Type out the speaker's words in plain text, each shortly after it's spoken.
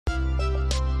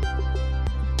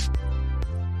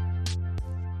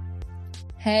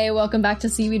Hey, welcome back to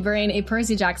Seaweed Brain, a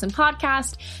Percy Jackson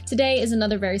podcast. Today is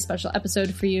another very special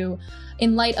episode for you.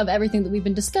 In light of everything that we've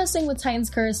been discussing with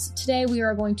Titan's Curse, today we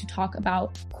are going to talk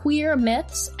about queer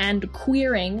myths and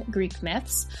queering Greek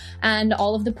myths and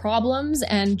all of the problems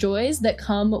and joys that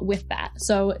come with that.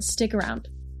 So stick around.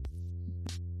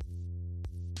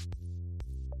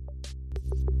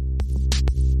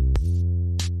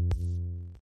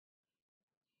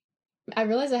 I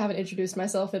realize I haven't introduced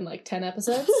myself in like 10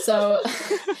 episodes, so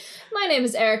my name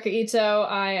is Erica Ito.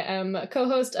 I am a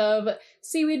co-host of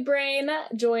Seaweed Brain,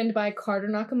 joined by Carter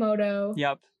Nakamoto.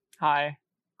 Yep. Hi.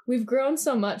 We've grown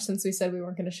so much since we said we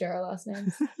weren't going to share our last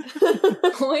names.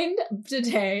 Joined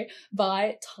today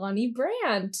by Tawny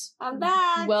Brandt. I'm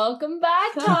back. Welcome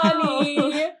back,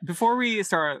 Tawny. Before we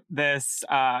start this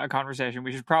conversation,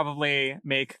 we should probably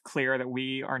make clear that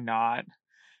we are not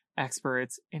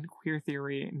experts in queer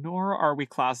theory, nor are we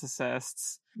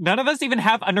classicists. None of us even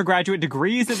have undergraduate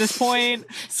degrees at this point,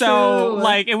 so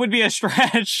like it would be a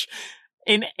stretch.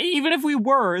 And even if we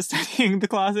were studying the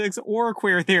classics or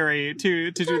queer theory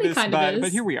to do this, but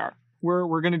here we are.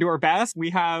 We're going to do our best.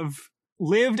 We have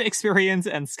lived experience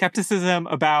and skepticism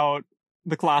about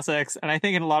the classics, and I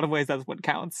think in a lot of ways that's what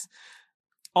counts.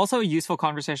 Also a useful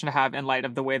conversation to have in light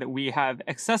of the way that we have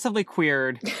excessively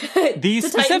queered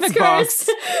these specific books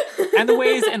and the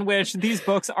ways in which these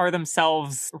books are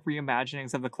themselves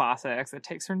reimaginings of the classics that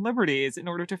take certain liberties in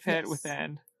order to fit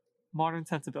within modern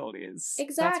sensibilities.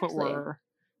 Exactly. That's what we're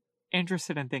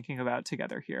interested in thinking about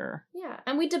together here. Yeah,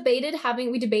 and we debated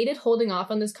holding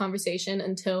off on this conversation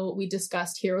until we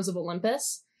discussed Heroes of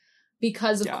Olympus,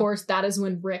 because of course that is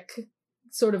when Rick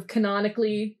sort of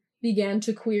canonically began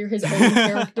to queer his own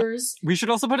characters. We should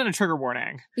also put in a trigger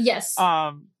warning. Yes.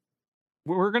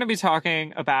 We're going to be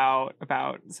talking about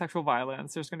sexual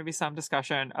violence. There's going to be some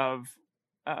discussion of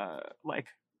like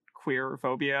queer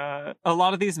phobia. A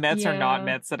lot of these myths are not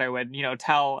myths that I would,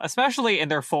 tell, especially in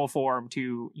their full form,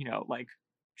 to, like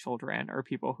children or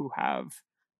people who have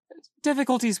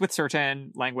difficulties with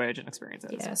certain language and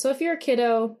experiences. Yeah. So if you're a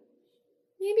kiddo,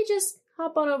 maybe just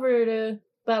hop on over to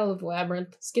Battle of the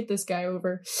Labyrinth. Skip this guy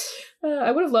over.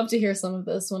 I would have loved to hear some of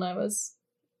this when I was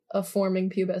a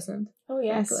forming pubescent. Oh,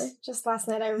 yes. Frankly. Just last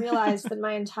night I realized that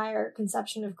my entire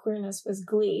conception of queerness was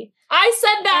Glee. I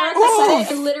said that! I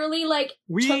said it literally,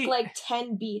 took,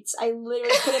 10 beats. I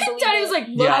literally couldn't believe Daddy it. was like,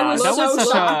 I was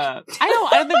so shocked. I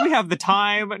don't think we have the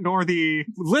time nor the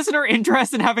listener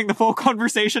interest in having the full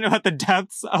conversation about the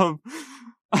depths of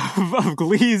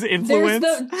Glee's influence.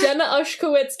 There's the Jenna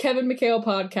Ushkowitz, Kevin McHale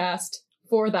podcast.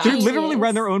 For that. They literally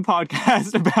run their own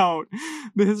podcast about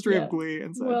the history of Glee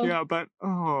and such. But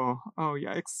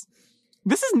yikes.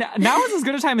 This is now is as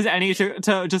good a time as any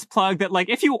to just plug that, like,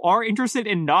 if you are interested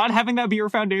in not having that be your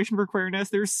foundation for queerness,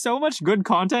 there's so much good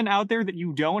content out there that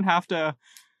you don't have to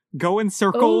go in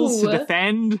circles to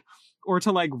defend or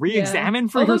to, like, re-examine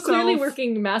for yourself. Clearly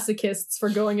working masochists for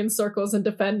going in circles and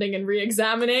defending and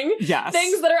re-examining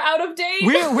things that are out of date.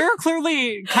 We're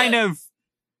clearly kind of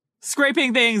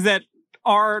scraping things that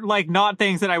are, like, not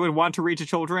things that I would want to read to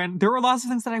children. There are lots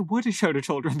of things that I would show to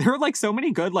children. There are, like, so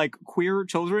many good, like, queer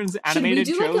children's animated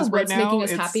shows right now. Should we do, like, a What's Making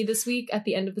Us Happy this week at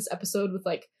the end of this episode with,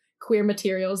 like, queer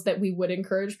materials that we would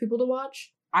encourage people to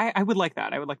watch? I would like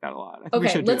that. I would like that a lot. I think okay, we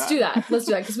should let's do that. Let's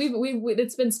do that, because we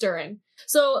it's been stirring.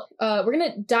 So we're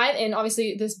going to dive in,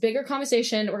 obviously, this bigger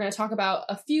conversation. We're going to talk about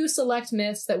a few select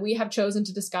myths that we have chosen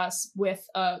to discuss with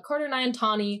Carter and I and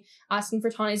Tawny, asking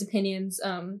for Tawny's opinions,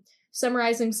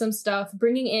 summarizing some stuff,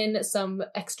 bringing in some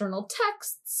external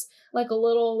texts, like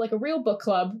a real book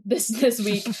club this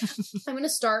week. I'm going to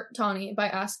start, Tawny, by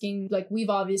asking, like, we've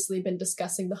obviously been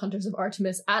discussing the Hunters of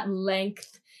Artemis at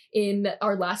length in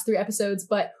our last 3 episodes,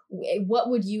 but what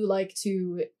would you like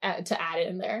to add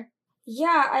in there?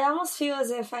 Yeah, I almost feel as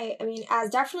if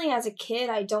definitely as a kid,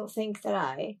 I don't think that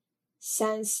I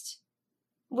sensed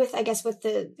with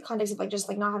the context of, like, just,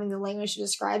 like, not having the language to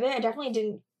describe it, I definitely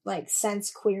didn't, like,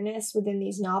 sense queerness within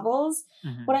these novels.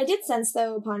 Mm-hmm. What I did sense,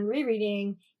 though, upon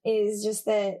rereading is just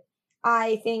that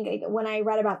I think, like, when I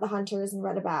read about the Hunters and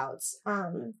read about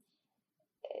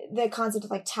the concept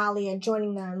of, like, Talia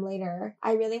joining them later,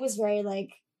 I really was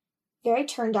very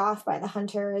turned off by the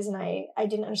Hunters, and I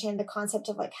didn't understand the concept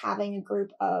of, like, having a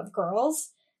group of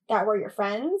girls that were your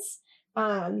friends.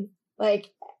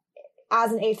 Like,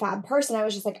 as an AFAB person, I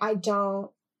was just like, I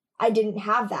didn't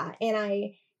have that, and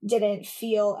I didn't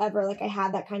feel ever like I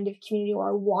had that kind of community or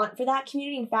a want for that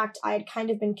community. In fact, I had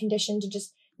kind of been conditioned to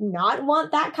just not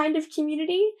want that kind of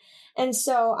community. And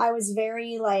so I was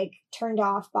very, like, turned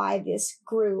off by this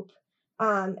group.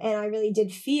 And I really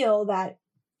did feel that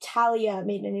Talia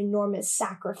made an enormous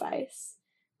sacrifice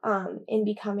in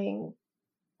becoming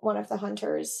one of the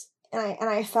hunters. And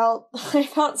I felt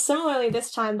similarly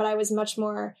this time, but I was much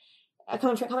more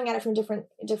coming at it from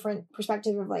different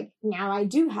perspective of like, now I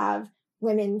do have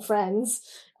women friends.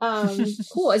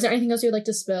 Cool. Is there anything else you'd like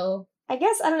to spill? I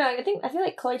guess, I don't know. I feel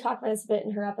like Chloe talked about this a bit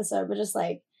in her episode, but just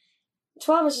like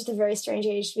 12 is just a very strange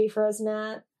age to be frozen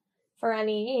at for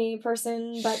any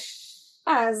person. But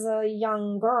as a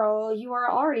young girl, you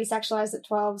are already sexualized at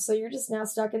 12, so you're just now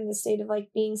stuck in this state of like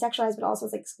being sexualized, but also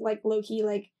it's like low key,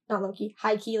 like not low key,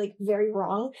 high key, like very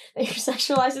wrong that you're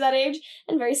sexualized at that age,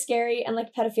 and very scary and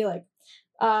like pedophilic.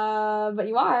 But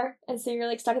you are, and so you're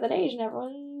like stuck at that age,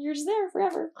 and you're just there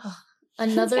forever.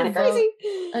 Another vote, crazy.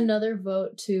 Another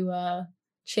vote to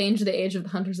change the age of the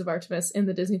Hunters of Artemis in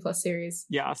the Disney Plus series.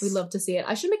 Yes. We'd love to see it.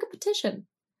 I should make a petition.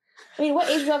 I mean, what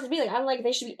age would you have to be? Like, I'm like,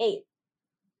 they should be 8.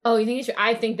 Oh, you think they should?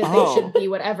 I think that they should be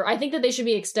whatever. I think that they should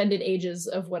be extended ages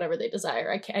of whatever they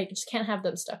desire. I just can't have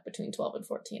them stuck between 12 and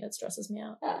 14. It stresses me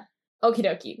out. Yeah. Okie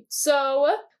dokie.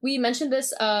 So we mentioned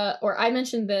this, or I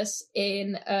mentioned this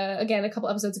in, again, a couple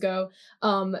episodes ago.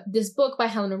 This book by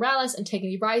Helen Morales,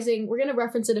 Antigone Rising. We're going to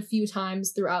reference it a few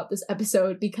times throughout this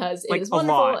episode because it is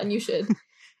wonderful and you should...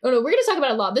 Oh no, we're going to talk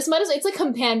about it a lot. It's a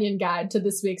companion guide to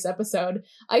this week's episode.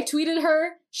 I tweeted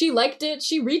her. She liked it.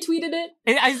 She retweeted it.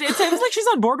 It sounds like she's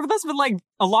on board with us, but like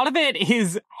a lot of it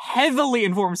is heavily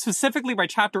informed specifically by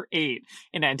chapter 8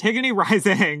 in Antigone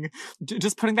Rising.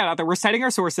 Just putting that out there. We're citing our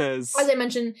sources. As I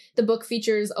mentioned, the book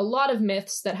features a lot of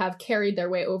myths that have carried their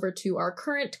way over to our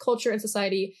current culture and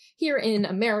society here in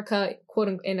America,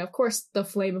 and of course the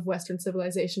flame of Western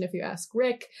civilization, if you ask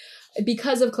Rick,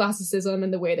 because of classicism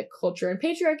and the way that culture and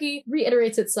patriarchy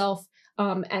reiterates itself.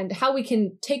 And how we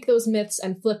can take those myths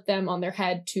and flip them on their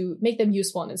head to make them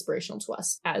useful and inspirational to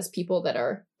us as people that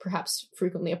are perhaps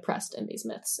frequently oppressed in these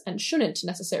myths and shouldn't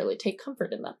necessarily take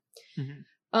comfort in them.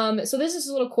 Mm-hmm. So this is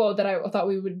a little quote that I thought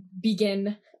we would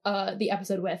begin the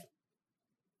episode with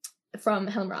from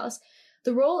Helen Morales.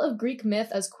 The role of Greek myth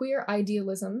as queer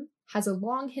idealism has a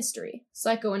long history.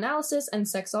 Psychoanalysis and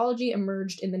sexology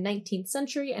emerged in the 19th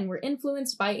century and were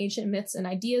influenced by ancient myths and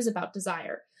ideas about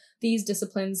desire. These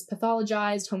disciplines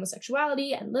pathologized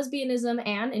homosexuality and lesbianism,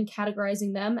 and in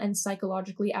categorizing them as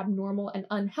psychologically abnormal and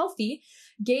unhealthy,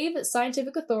 gave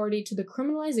scientific authority to the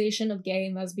criminalization of gay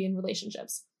and lesbian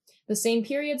relationships. The same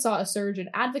period saw a surge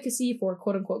in advocacy for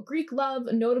quote-unquote Greek love,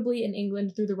 notably in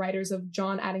England through the writers of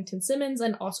John Addington Symonds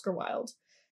and Oscar Wilde.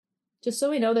 Just so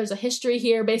we know, there's a history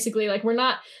here, basically. Like, we're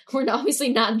obviously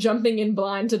not jumping in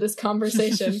blind to this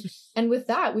conversation. And with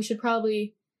that, we should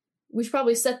probably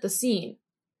set the scene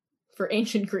for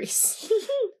ancient Greece.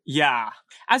 Yeah.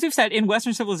 As we've said, in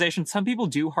Western civilization, some people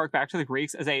do hark back to the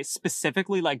Greeks as a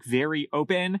specifically, like, very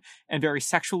open and very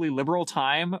sexually liberal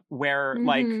time where,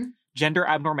 like, gender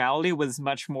abnormality was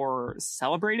much more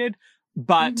celebrated.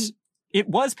 But it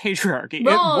was patriarchy.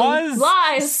 Wrong. It was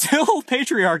Lies. still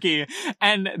patriarchy.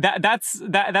 And that's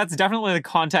definitely the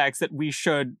context that we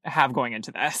should have going into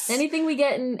this. Anything we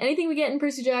get in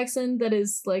Percy Jackson that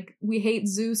is like, we hate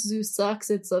Zeus sucks,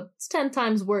 it's 10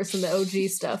 times worse than the OG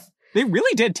stuff. They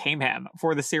really did tame him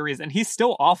for the series, and he's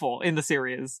still awful in the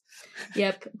series.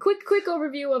 Yep. Quick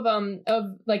overview of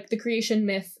like the creation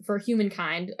myth for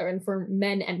humankind and for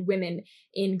men and women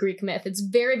in Greek myth. It's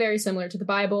very, very similar to the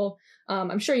Bible.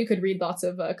 I'm sure you could read lots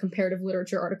of comparative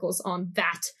literature articles on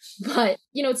that, but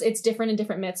you know, it's different in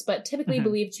different myths, but typically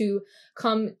believed to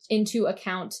come into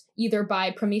account either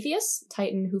by Prometheus,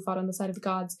 Titan who fought on the side of the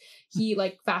gods. He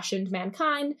like fashioned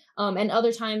mankind, and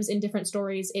other times in different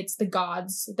stories, it's the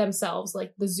gods themselves,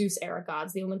 like the Zeus era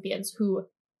gods, the Olympians, who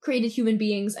created human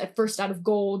beings at first out of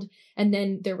gold, and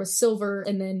then there was silver,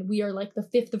 and then we are like the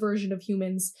 5th version of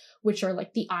humans, which are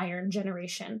like the iron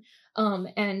generation.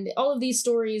 And all of these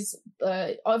stories,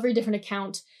 every different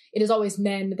account, it is always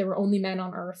men. There were only men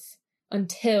on Earth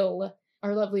until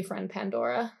our lovely friend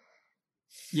Pandora.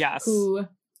 Yes. Who,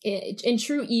 in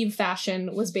true Eve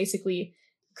fashion, was basically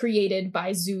created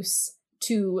by Zeus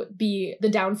to be the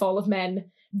downfall of men,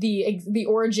 the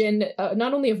origin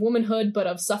not only of womanhood, but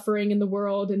of suffering in the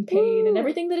world and pain and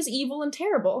everything that is evil and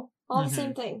terrible. All the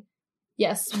same thing.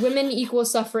 Yes, women equal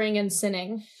suffering and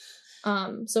sinning.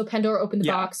 So Pandora opened the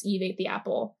box, Eve ate the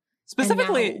apple.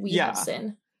 Specifically, and now we have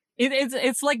sin.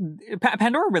 It's like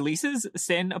Pandora releases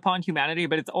sin upon humanity,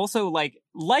 but it's also like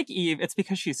Eve, it's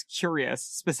because she's curious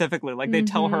specifically. Like they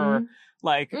tell her,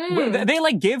 like, they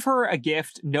like give her a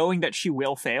gift knowing that she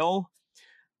will fail,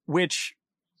 which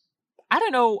I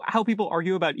don't know how people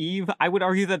argue about Eve. I would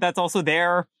argue that that's also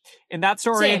there in that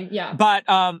story. Same, yeah. But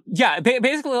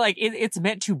basically like it's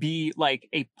meant to be like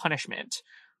a punishment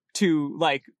to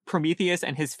like Prometheus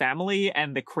and his family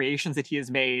and the creations that he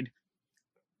has made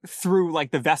through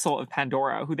like the vessel of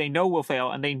Pandora, who they know will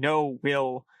fail and they know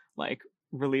will like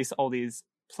release all these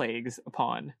plagues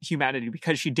upon humanity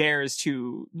because she dares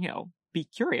to, be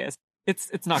curious.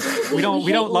 It's not good. We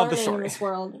don't love the story in this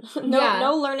world. Yeah.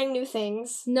 No learning new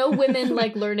things. No women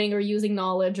like learning or using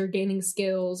knowledge or gaining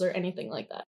skills or anything like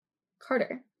that.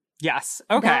 Carter. Yes.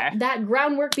 Okay. That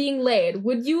groundwork being laid,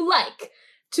 would you like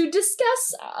to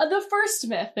discuss the first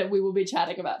myth that we will be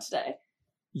chatting about today?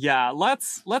 Yeah,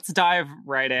 let's dive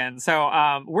right in.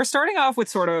 So we're starting off with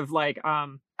sort of like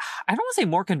I don't want to say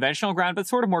more conventional ground, but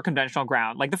sort of more conventional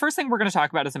ground. Like the first thing we're going to talk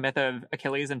about is the myth of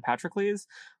Achilles and Patroclus,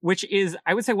 which is,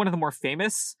 I would say, one of the more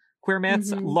famous queer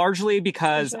myths, largely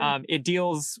because it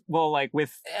deals,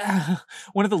 with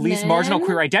one of the least marginal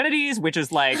queer identities, which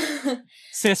is like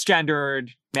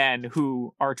cisgendered men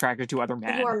who are attracted to other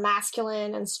men. Who are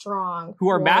masculine and strong. Who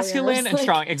are masculine and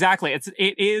strong. Exactly.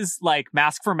 It is like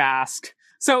mask for mask.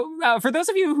 So, for those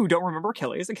of you who don't remember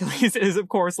Achilles is, of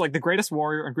course, like the greatest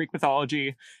warrior in Greek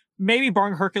mythology, maybe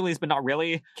barring Hercules, but not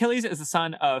really. Achilles is the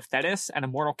son of Thetis, an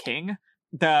immortal king.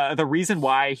 The reason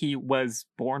why he was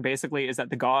born, basically, is that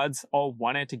the gods all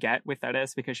wanted to get with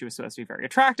Thetis because she was supposed to be very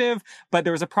attractive, but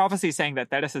there was a prophecy saying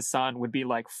that Thetis' son would be,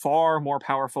 like, far more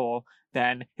powerful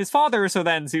than his father, so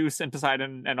then Zeus and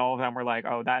Poseidon and all of them were like,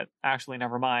 oh, that actually,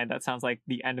 never mind, that sounds like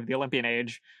the end of the Olympian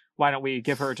age. Why don't we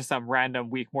give her to some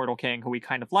random weak mortal king who we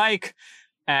kind of like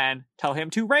and tell him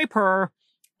to rape her?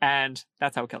 And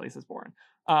that's how Achilles is born.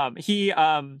 He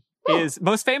is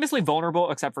most famously vulnerable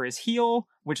except for his heel,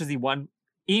 which is the one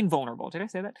invulnerable. Did I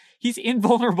say that? He's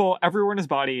invulnerable everywhere in his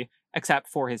body except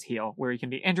for his heel, where he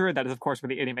can be injured. That is, of course, where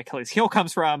the idiom Achilles heel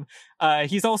comes from.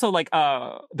 He's also like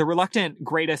the reluctant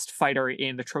greatest fighter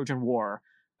in the Trojan War.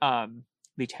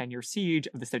 The 10-year siege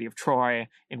of the city of Troy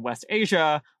in West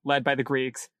Asia, led by the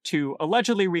Greeks to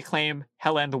allegedly reclaim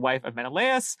Helen, the wife of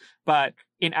Menelaus, but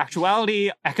in actuality,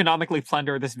 economically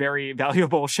plunder this very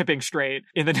valuable shipping strait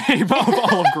in the name of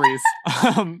all of Greece.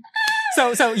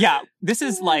 So yeah, this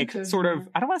is like sort of,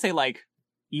 I don't want to say like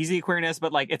easy queerness,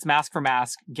 but like it's mask for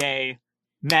mask, gay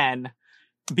men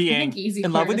being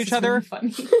in love with each other.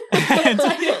 Really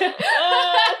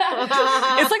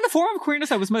it's like the form of queerness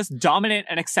that was most dominant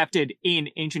and accepted in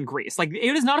ancient Greece. Like,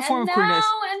 it is not a form of queerness.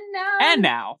 And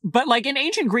now. But, like, in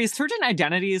ancient Greece, certain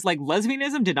identities, like,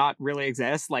 lesbianism did not really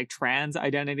exist. Like, trans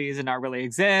identities did not really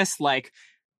exist. Like,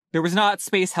 there was not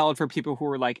space held for people who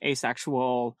were, like,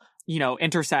 asexual,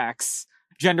 intersex,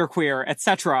 genderqueer,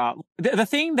 etc. The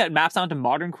thing that maps onto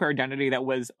modern queer identity that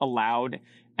was allowed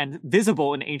and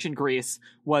visible in ancient Greece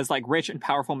was, like, rich and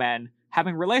powerful men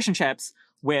having relationships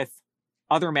with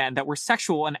other men that were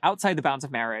sexual and outside the bounds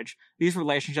of marriage. These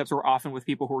relationships were often with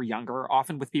people who were younger,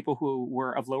 often with people who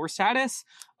were of lower status,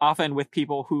 often with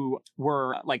people who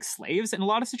were like slaves in a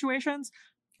lot of situations.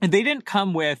 And they didn't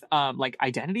come with like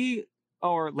identity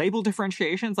or label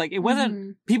differentiations. Like it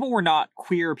wasn't, people were not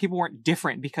queer, people weren't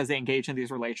different because they engaged in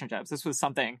these relationships. This was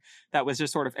something that was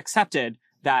just sort of accepted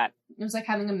that. It was like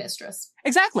having a mistress.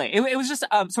 Exactly. It was just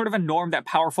sort of a norm that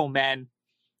powerful men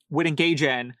would engage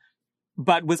in,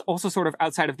 but was also sort of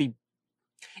outside of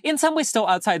in some ways still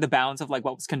outside the bounds of like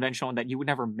what was conventional, and that you would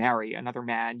never marry another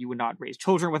man, you would not raise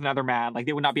children with another man, like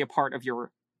they would not be a part of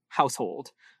your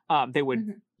household. They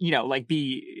would, like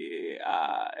be,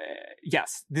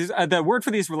 yes, the word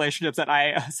for these relationships that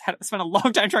I spent a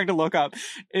long time trying to look up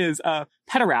is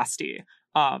pederasty,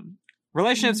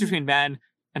 relationships between men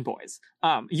and boys.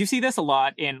 You see this a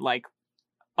lot in like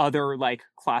other like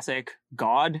classic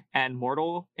god and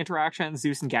mortal interactions.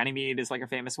 Zeus and Ganymede is like a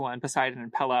famous one. Poseidon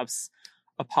and Pelops,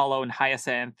 Apollo and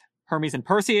Hyacinth, Hermes and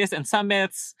Perseus, and some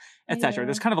myths, etc.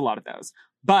 There's kind of a lot of those.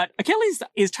 But Achilles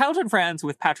is childhood friends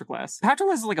with Patroclus.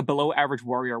 Patroclus is like a below average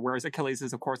warrior, whereas Achilles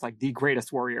is, of course, like the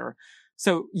greatest warrior.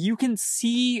 So you can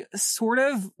see sort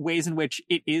of ways in which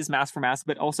it is mask for mask,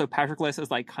 but also Patroclus is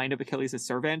like kind of Achilles'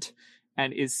 servant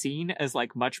and is seen as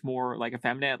like much more like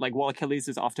effeminate. Like while Achilles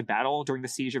is off to battle during the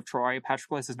siege of Troy,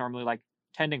 Patroclus is normally like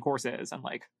tending horses and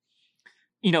like,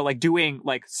 like doing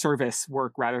like service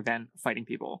work rather than fighting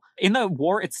people. In the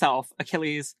war itself,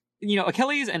 Achilles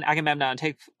and Agamemnon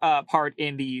take part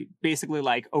in the basically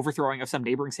like overthrowing of some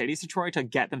neighboring cities to Troy to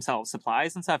get themselves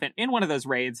supplies and stuff. And in one of those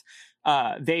raids,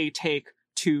 they take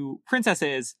two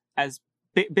princesses as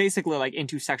basically like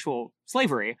into sexual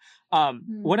slavery.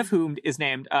 One of whom is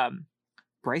named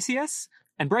Briseis.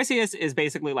 And Briseis is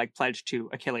basically like pledged to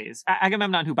Achilles.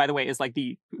 Agamemnon, who by the way is like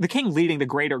the king leading the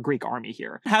greater Greek army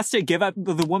here, has to give up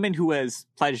the woman who was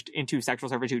pledged into sexual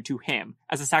servitude to him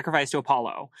as a sacrifice to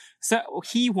Apollo. So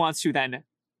he wants to then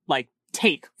like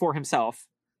take for himself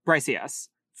Briseis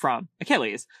from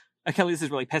Achilles. Achilles is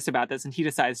really pissed about this, and he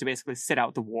decides to basically sit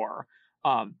out the war.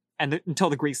 until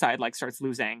the Greek side like starts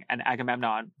losing and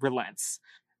Agamemnon relents.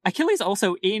 Achilles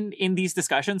also in these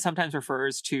discussions sometimes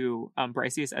refers to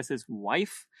Briseis as his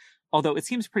wife, although it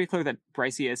seems pretty clear that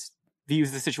Briseis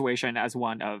views the situation as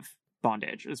one of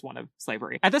bondage, as one of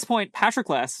slavery. At this point,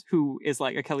 Patroclus, who is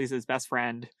like Achilles' best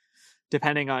friend,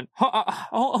 depending on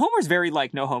Homer's very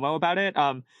like no homo about it.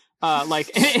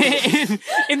 Like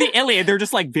in the Iliad, they're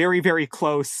just like very, very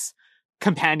close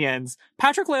companions.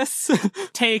 Patroclus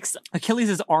takes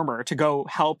Achilles' armor to go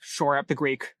help shore up the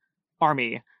Greek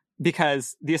army,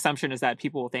 because the assumption is that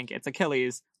people will think it's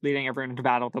Achilles leading everyone into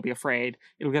battle. They'll be afraid.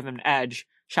 It'll give them an edge.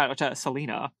 Shout out to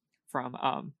Selena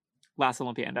from Last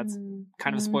Olympian. That's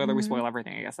kind of a spoiler. We spoil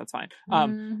everything. I guess that's fine.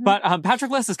 But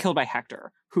Patroclus is killed by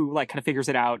Hector, who like kind of figures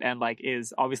it out and like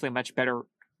is obviously a much better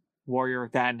warrior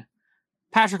than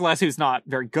Patroclus, who's not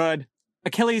very good.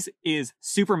 Achilles is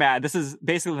super mad. This is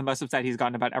basically the most upset he's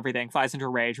gotten about everything. Flies into a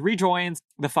rage, rejoins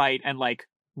the fight, and like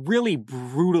really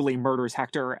brutally murders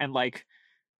Hector and like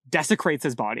desecrates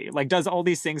his body, like does all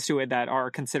these things to it that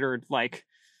are considered like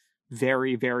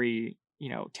very, very,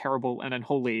 terrible and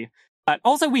unholy. But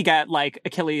also we get like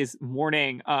Achilles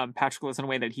mourning Patroclus in a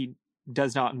way that he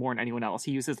does not mourn anyone else.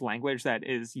 He uses language that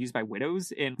is used by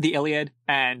widows in the Iliad,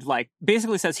 and like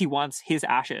basically says he wants his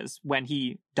ashes when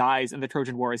he dies in the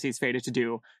Trojan War, as he's fated to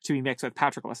do, to be mixed with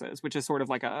Patroclus's, which is sort of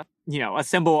like a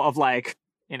symbol of like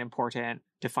an important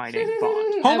defining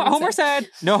bond. Homer said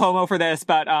no homo for this,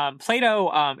 but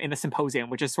Plato in the Symposium,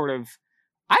 which is sort of,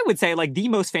 I would say, like the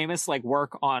most famous like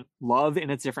work on love in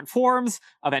its different forms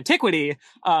of antiquity,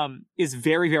 is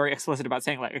very, very explicit about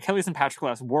saying like Achilles and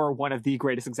Patroclus were one of the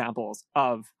greatest examples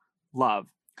of love.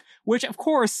 Which, of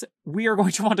course, we are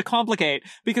going to want to complicate,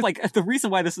 because like the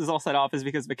reason why this is all set off is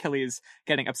because of Achilles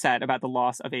getting upset about the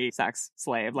loss of a sex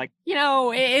slave. Like,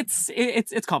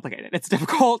 it's complicated. It's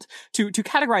difficult to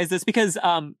categorize this, because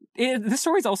this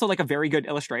story is also like a very good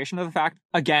illustration of the fact,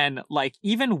 again, like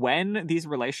even when these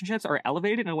relationships are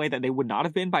elevated in a way that they would not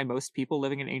have been by most people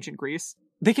living in ancient Greece,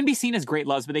 they can be seen as great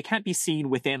loves, but they can't be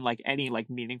seen within like any like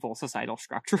meaningful societal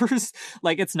structures.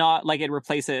 Like it's not like it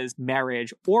replaces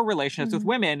marriage or relationships with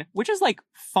women, which is like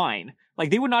fine.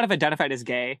 Like they would not have identified as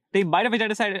gay. They might have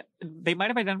identified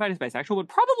as bisexual, but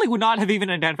probably would not have even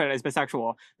identified as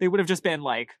bisexual. They would have just been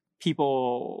like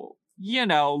people,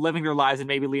 living their lives and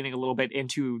maybe leaning a little bit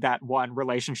into that one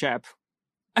relationship.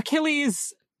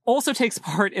 Achilles also takes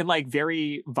part in like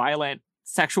very violent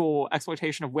sexual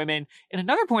exploitation of women in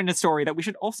another point in the story that we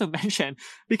should also mention,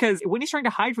 because when he's trying to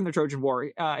hide from the Trojan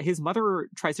War, his mother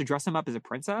tries to dress him up as a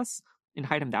princess and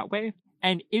hide him that way.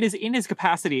 And it is in his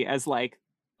capacity as like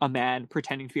a man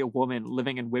pretending to be a woman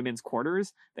living in women's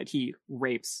quarters that he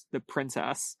rapes the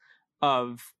princess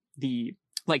of the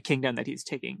like kingdom that he's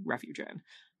taking refuge in.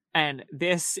 And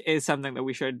this is something that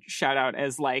we should shout out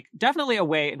as like definitely a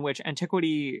way in which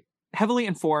antiquity heavily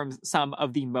informs some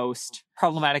of the most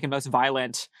problematic and most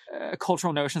violent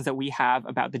cultural notions that we have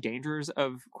about the dangers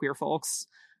of queer folks.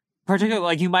 Particularly,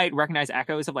 like you might recognize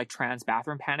echoes of like trans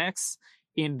bathroom panics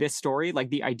in this story, like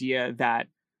the idea that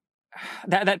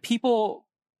people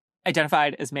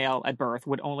identified as male at birth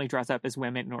would only dress up as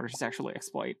women in order to sexually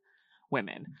exploit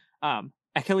women.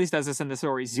 Achilles does this in the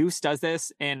story. Zeus does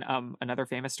this in another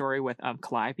famous story with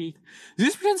Calliope.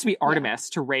 Zeus pretends to be Artemis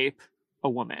to rape a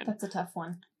woman. That's a tough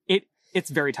one. It's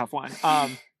a very tough one.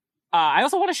 I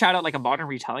also want to shout out like a modern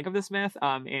retelling of this myth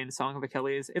in Song of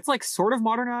Achilles. It's like sort of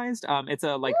modernized. It's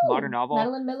a like modern novel.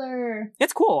 Madeline Miller.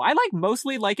 It's cool. I like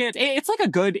mostly like it. It's like a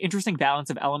good, interesting balance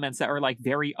of elements that are like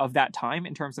very of that time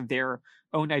in terms of their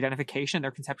own identification,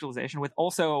 their conceptualization, with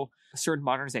also certain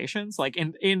modernizations. Like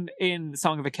in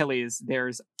Song of Achilles,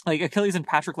 there's like Achilles and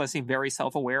Patroclus seem very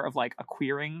self-aware of like a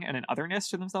queering and an otherness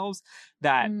to themselves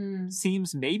that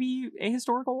seems maybe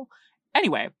ahistorical.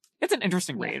 Anyway, it's an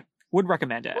interesting read. Would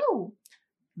recommend it. Ooh.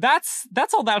 That's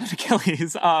all that on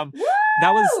Achilles. That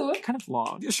was kind of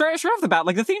long. Straight off the bat,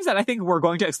 like the themes that I think we're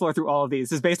going to explore through all of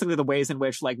these is basically the ways in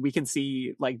which like we can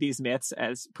see like these myths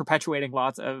as perpetuating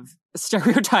lots of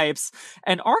stereotypes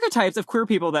and archetypes of queer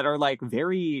people that are like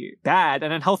very bad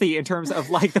and unhealthy in terms of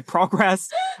like the progress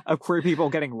of queer people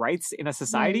getting rights in a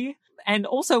society, and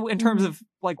also in terms of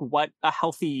like what a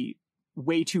healthy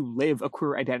way to live a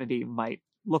queer identity might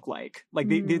look like. Like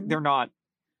they're not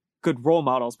good role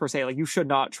models per se. Like you should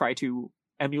not try to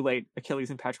emulate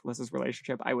Achilles and Patroclus's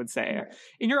relationship, I would say.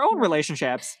 In your own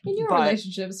relationships. In your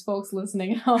relationships, folks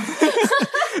listening at home.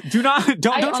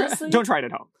 Don't try it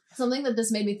at home. Something that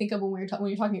this made me think of when you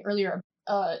were talking earlier,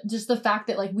 just the fact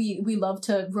that like we love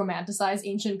to romanticize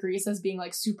ancient Greece as being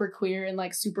like super queer and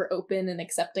like super open and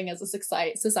accepting as a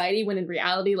society, when in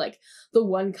reality like the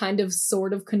one kind of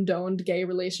sort of condoned gay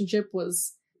relationship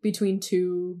was between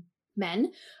two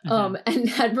men. And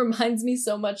that reminds me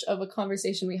so much of a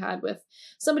conversation we had with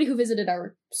somebody who visited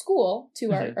our school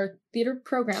to our theater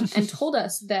program and told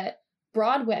us that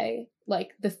Broadway,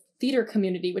 like the theater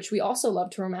community, which we also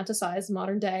love to romanticize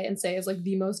modern day and say is like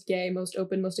the most gay, most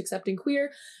open, most accepting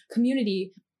queer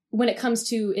community, when it comes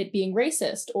to it being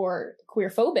racist or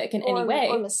queerphobic in any way.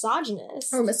 Or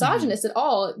misogynist. Or misogynist at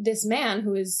all. This man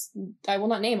who is, I will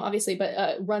not name obviously,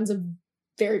 but runs a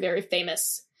very, very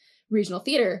famous regional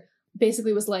theater,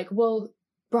 basically was like, well,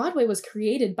 Broadway was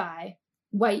created by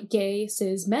white, gay,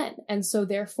 cis men. And so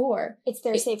therefore... It's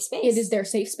their safe space. It is their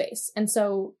safe space. And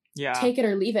so... Yeah. Take it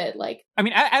or leave it. Like, I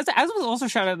mean, as was also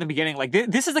shouted out in the beginning, like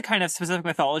this is the kind of specific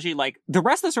mythology, like the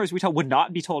rest of the stories we tell would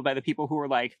not be told by the people who were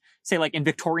like, say, like in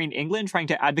Victorian England trying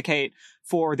to advocate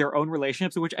for their own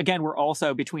relationships, which again were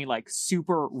also between like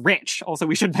super rich. Also,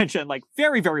 we should mention like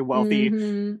very, very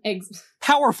wealthy,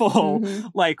 powerful,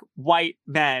 like white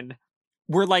men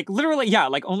were like literally,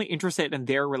 like only interested in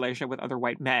their relationship with other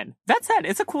white men. That said,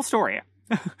 it's a cool story.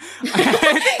 I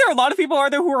think there are a lot of people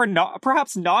out there who are not,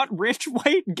 perhaps not rich,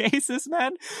 white, gay, cis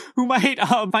men who might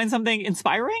find something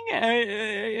inspiring.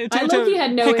 I low-key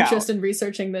had no interest in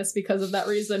researching this because of that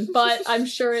reason, but I'm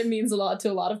sure it means a lot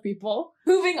to a lot of people.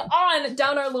 Moving on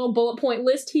down our little bullet point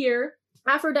list here.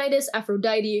 Aphroditus,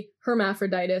 Aphrodite,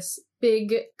 Hermaphroditus,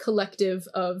 big collective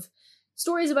of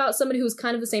stories about somebody who's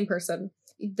kind of the same person.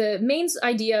 The main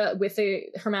idea with a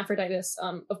Hermaphroditus,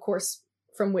 of course,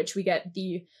 from which we get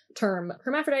the term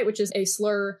hermaphrodite, which is a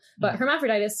slur, but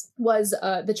Hermaphroditus was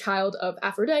the child of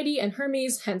Aphrodite and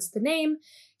Hermes, hence the name.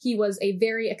 He was a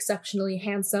very exceptionally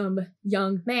handsome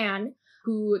young man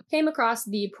who came across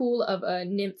the pool of a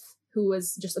nymph who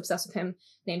was just obsessed with him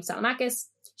named Salamachus.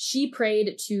 She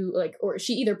prayed to, like, or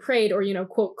she either prayed or,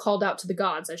 quote, called out to the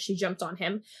gods as she jumped on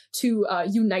him to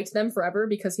unite them forever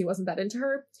because he wasn't that into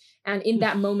her. And in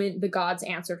that moment, the gods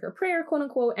answered her prayer, quote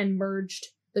unquote, and merged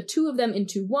the two of them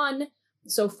into one.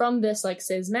 So from this, like,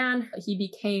 cis man, he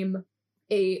became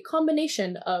a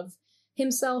combination of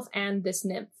himself and this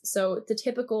nymph. So the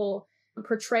typical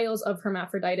portrayals of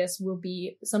Hermaphroditus will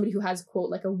be somebody who has,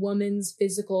 quote, like a woman's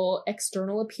physical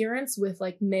external appearance with,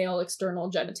 like, male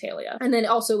external genitalia. And then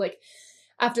also, like,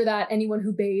 after that, anyone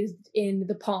who bathed in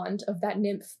the pond of that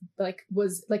nymph, like,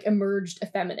 was, like, emerged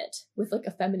effeminate with, like,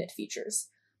 effeminate features.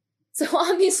 So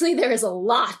obviously there is a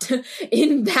lot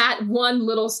in that one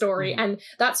little story. And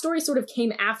that story sort of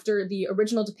came after the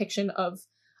original depiction of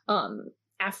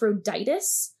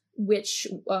Aphroditus, which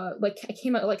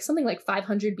came out like something like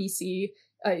 500 BC.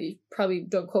 Probably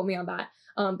don't quote me on that.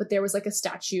 But there was like a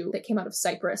statue that came out of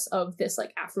Cyprus of this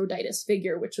like Aphroditus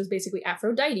figure, which was basically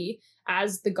Aphrodite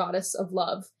as the goddess of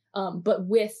love, but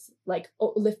with like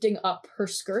lifting up her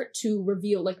skirt to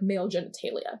reveal like male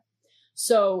genitalia.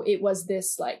 So it was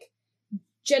this like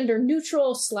gender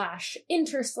neutral /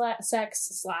 intersex /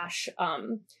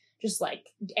 just like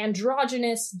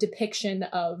androgynous depiction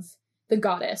of the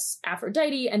goddess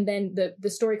Aphrodite. And then the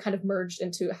story kind of merged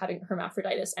into having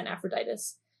Hermaphroditus and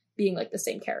Aphroditus being like the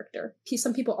same character.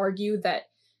 Some people argue that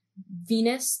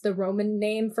Venus, the Roman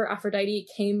name for Aphrodite,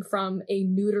 came from a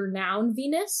neuter noun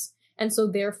Venus. And so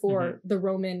therefore the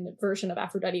Roman version of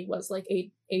Aphrodite was like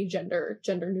a gender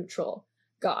neutral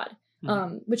god.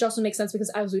 Which also makes sense because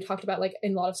as we talked about, like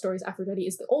in a lot of stories, Aphrodite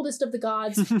is the oldest of the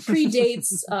gods,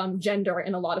 predates gender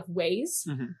in a lot of ways.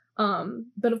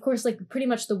 But of course, like pretty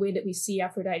much the way that we see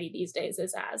Aphrodite these days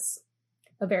is as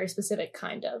a very specific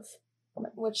kind of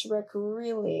woman. Which Rick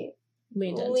really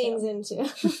leans into.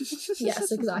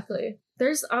 Yes, exactly.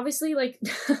 There's obviously like,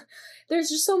 there's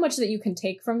just so much that you can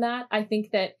take from that. I think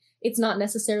that it's not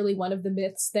necessarily one of the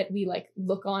myths that we like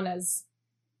look on as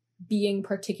being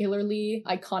particularly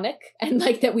iconic and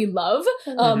like that we love.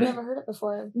 I've never heard it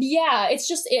before. Yeah, it's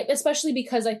just especially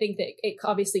because I think that it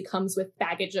obviously comes with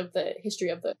baggage of the history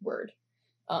of the word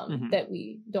that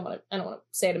I don't want to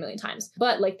say it a million times.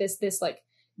 But like this like,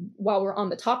 while we're on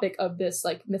the topic of this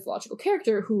like mythological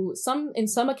character who in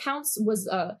some accounts was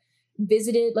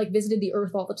visited the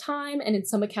earth all the time, and in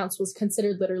some accounts was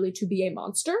considered literally to be a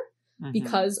monster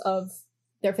because of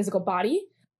their physical body.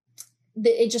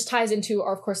 It just ties into,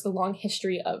 of course, the long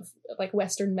history of like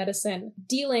Western medicine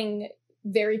dealing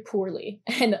very poorly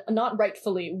and not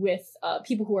rightfully with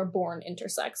people who are born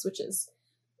intersex, which is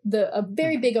a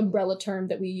very big umbrella term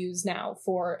that we use now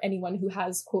for anyone who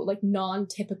has, quote, like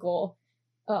non-typical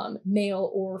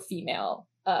male or female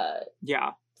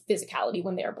physicality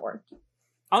when they are born.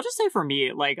 I'll just say for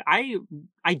me, like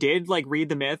I did like read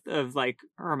the myth of like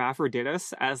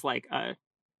Hermaphroditus as like a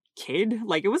kid.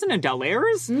 Like it wasn't in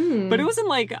Delaire's, but it was in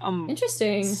like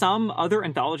interesting some other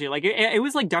anthology. Like it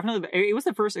was like definitely it was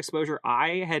the first exposure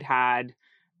I had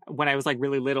when I was like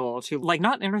really little to like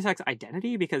not intersex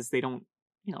identity because they don't,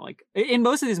 you know, like in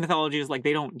most of these mythologies, like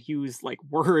they don't use like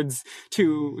words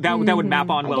to that would map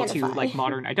on well to Identify. like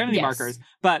modern identity Yes. markers,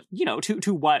 but you know,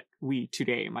 to what we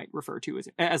today might refer to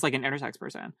as like an intersex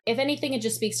person. If anything, it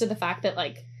just speaks to the fact that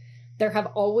like there have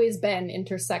always been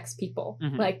intersex people.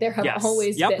 Mhm. Like there have Yes.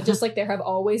 always Yep. been, just like there have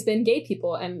always been gay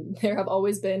people, and there have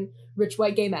always been rich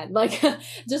white gay men. Like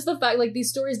just the fact, like these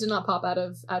stories did not pop out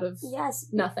of Yes,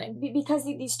 nothing. because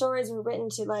these stories were written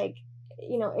to like,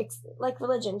 you know, like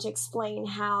religion, to explain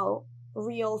how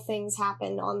real things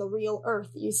happen on the real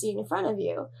earth that you see in front of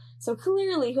you. So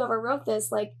clearly whoever wrote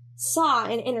this like saw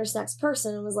an intersex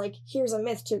person and was like, here's a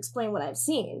myth to explain what I've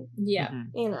seen, Yeah. Mhm.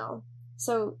 you know.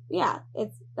 So yeah,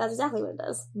 that's exactly what it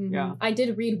does. Mhm. Yeah. I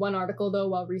did read one article though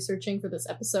while researching for this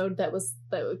episode that was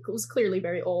clearly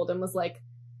very old and was like,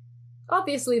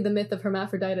 obviously the myth of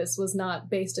hermaphroditus was not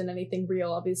based in anything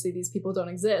real. Obviously these people don't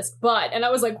exist. But, and I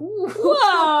was like, whoa,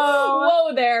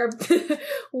 whoa there,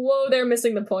 whoa, they're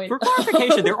missing the point. For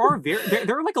clarification, there are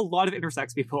there are like a lot of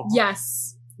intersex people.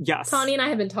 Yes. Yes. Tani and I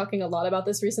have been talking a lot about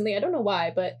this recently. I don't know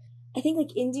why, but I think like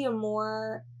India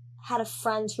Moore had a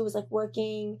friend who was like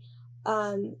working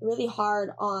really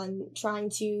hard on trying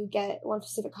to get one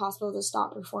specific hospital to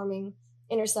stop performing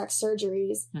intersex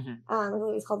surgeries. Mhm. I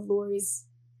believe it's called Lurie's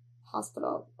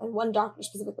Hospital, and one doctor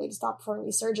specifically to stop performing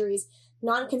these surgeries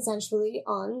non-consensually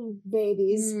on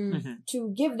babies Mhm. to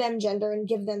give them gender and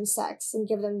give them sex and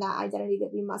give them that identity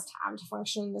that we must have to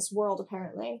function in this world,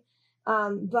 apparently.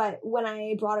 But when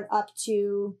I brought it up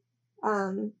to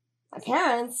my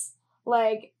parents,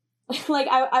 like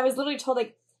I was literally told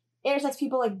like intersex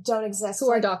people like don't exist. who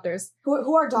are like, doctors?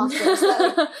 who are doctors,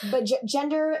 that, like, but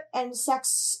gender and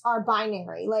sex are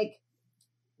binary. Like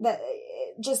that,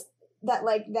 just that,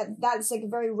 like that's like a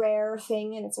very rare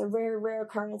thing, and it's a rare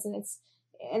occurrence,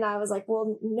 and I was like,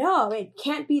 well, no, it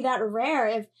can't be that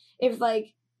rare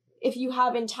if you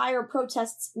have entire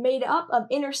protests made up of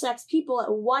intersex people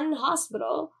at one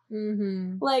hospital,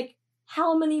 Mm-hmm. like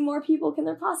how many more people can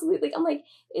there possibly, like, I'm like,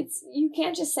 you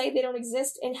can't just say they don't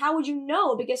exist, and how would you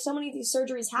know, because so many of these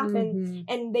surgeries happen Mm-hmm.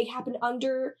 and they happen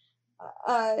under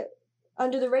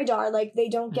the radar, like they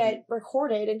don't get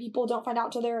recorded, and people don't find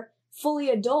out till they're fully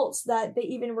adults that they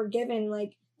even were given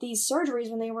like these surgeries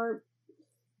when they were,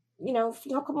 you know,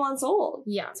 a couple months old.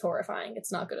 Yeah, it's horrifying.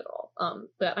 It's not good at all.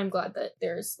 But I'm glad that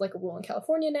there's like a rule in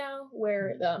California now where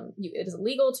it is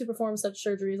illegal to perform such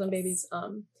surgeries on babies.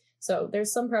 So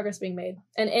there's some progress being made,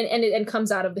 and it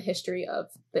comes out of the history of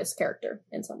this character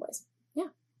in some ways. Yeah.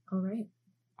 All right.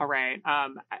 All right.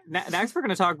 Next, we're going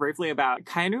to talk briefly about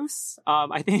Cainus.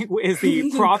 I think is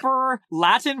the proper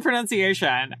Latin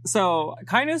pronunciation. So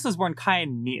Cainus was born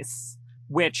Caenis,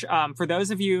 which, for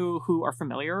those of you who are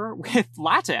familiar with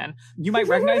Latin, you might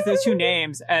recognize those two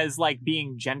names as like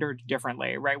being gendered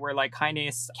differently, right? Where like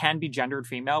Caenis can be gendered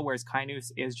female, whereas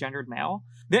Cainus is gendered male.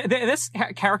 This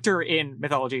character in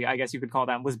mythology, I guess you could call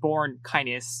them, was born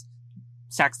Caenis,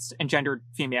 sexed and gendered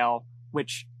female,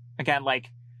 which again,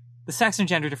 like, the sex and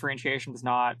gender differentiation was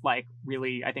not like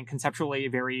really, I think, conceptually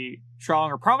very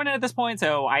strong or prominent at this point.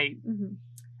 So I'm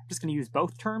just going to use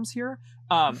both terms here.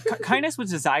 Cainus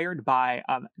was desired by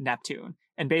Neptune.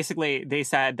 And basically they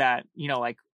said that, you know,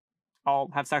 like, I'll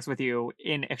have sex with you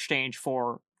in exchange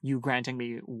for you granting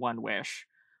me one wish,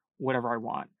 whatever I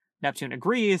want. Neptune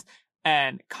agrees.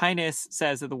 And Cainus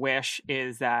says that the wish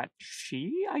is that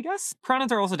she, I guess,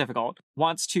 pronouns are also difficult,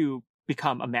 wants to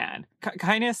become a man.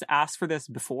 Cainus asked for this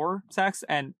before sex,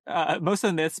 and most of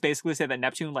the myths basically say that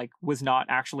Neptune like was not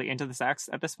actually into the sex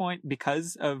at this point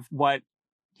because of what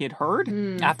he had heard.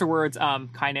 Afterwards,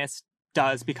 Cainus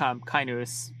does become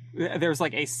Cainus. There's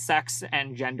like a sex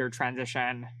and gender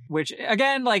transition, which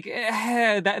again, like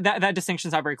that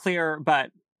distinction's not very clear,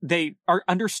 but they are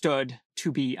understood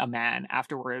to be a man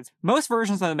afterwards. Most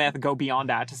versions of the myth go beyond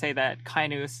that to say that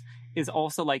Cainus is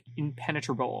also like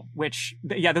impenetrable, which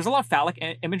there's a lot of phallic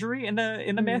imagery in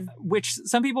the myth, which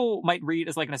some people might read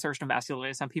as like an assertion of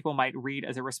masculinity. Some people might read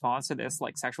as a response to this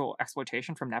like sexual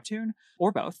exploitation from Neptune,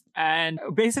 or both. And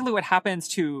basically what happens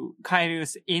to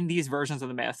Cainus in these versions of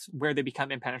the myths where they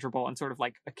become impenetrable and sort of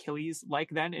like Achilles like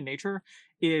then in nature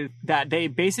is that they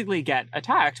basically get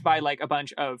attacked by like a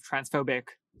bunch of transphobic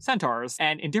centaurs.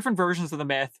 And in different versions of the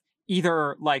myth,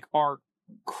 either like are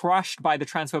crushed by the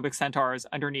transphobic centaurs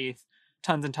underneath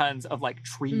tons and tons of like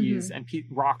trees and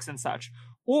rocks and such,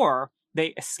 or they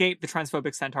escape the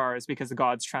transphobic centaurs because the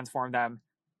gods transform them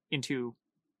into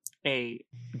a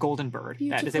golden bird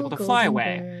that is able to fly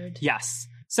away. Bird. Yes.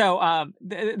 So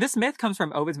this myth comes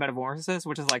from Ovid's Metamorphoses,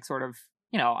 which is like sort of,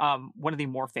 you know, one of the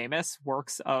more famous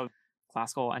works of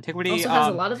classical antiquity. Also has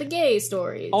a lot of the gay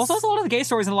stories. Also has a lot of the gay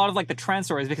stories and a lot of like the trans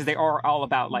stories because they are all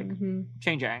about like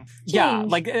changing. Yeah,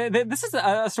 like this is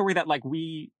a story that like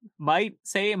we might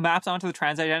say maps onto the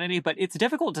trans identity, but it's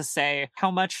difficult to say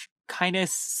how much kind of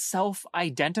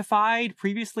self-identified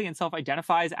previously and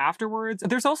self-identifies afterwards.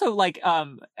 There's also like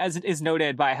as is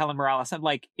noted by Helen Morales, some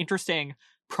like interesting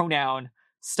pronoun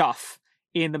stuff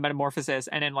in the Metamorphosis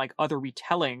and in like other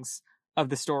retellings of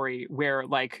the story where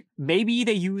like maybe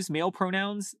they use male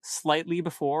pronouns slightly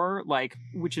before, like,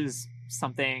 which is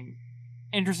something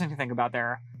interesting to think about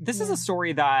there. This is a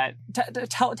story that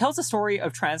tells a story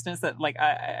of transness that like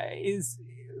is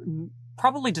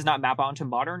probably does not map onto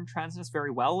modern transness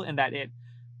very well, in that it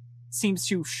seems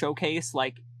to showcase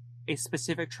like a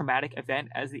specific traumatic event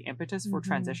as the impetus for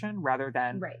transition rather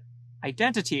than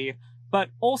identity. But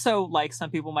also, like, some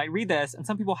people might read this, and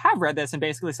some people have read this and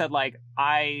basically said, like,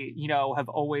 I, you know, have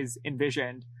always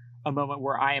envisioned a moment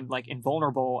where I am, like,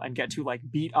 invulnerable and get to, like,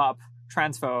 beat up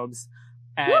transphobes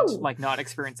and, like, not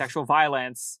experience sexual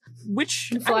violence,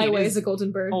 which, fly away as a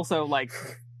golden bird. Also, like,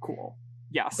 cool.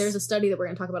 Yes. There's a study that we're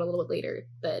going to talk about a little bit later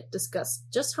that discussed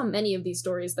just how many of these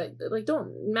stories that, like,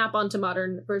 don't map onto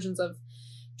modern versions of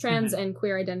trans and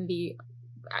queer identity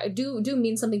do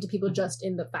mean something to people just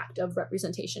in the fact of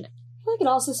representation. I feel like it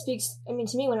also speaks, I mean,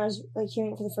 to me when I was like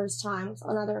hearing it for the first time,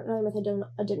 another myth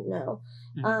I didn't know.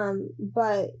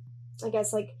 But I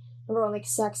guess like number one, like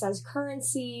sex as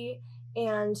currency,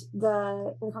 and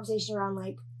the conversation around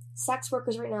like sex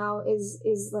workers right now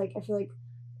is like, I feel like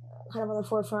kind of on the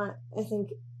forefront, I think,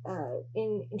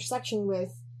 in intersection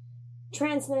with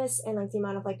transness and like the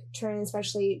amount of like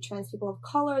especially trans people of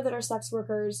color that are sex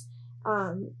workers,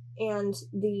 and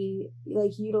the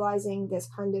like utilizing this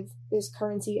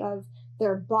currency of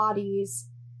their bodies,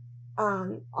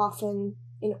 often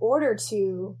in order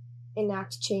to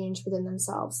enact change within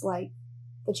themselves, like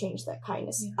the change that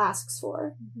kindness asks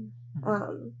for.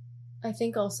 I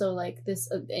think also like this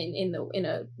in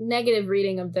a negative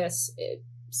reading of this,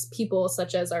 people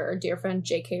such as our dear friend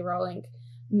J.K. Rowling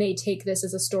may take this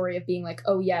as a story of being like,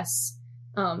 oh yes,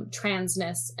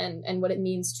 transness and what it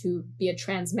means to be a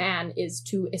trans man is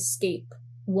to escape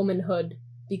womanhood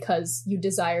because you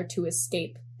desire to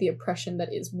escape the oppression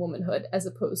that is womanhood, as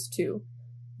opposed to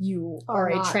you are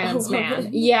a trans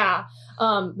man.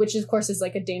 Which of course is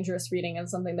like a dangerous reading and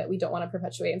something that we don't want to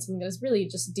perpetuate, and something that is really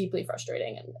just deeply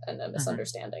frustrating and a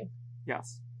misunderstanding.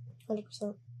 Yes.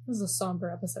 100%. This is a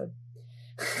somber episode.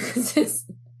 This is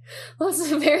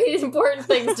lots of very important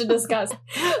things to discuss.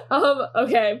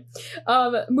 Okay.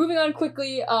 Moving on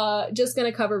quickly, just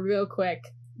gonna cover real quick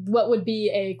what would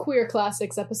be a queer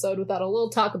classics episode without a little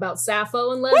talk about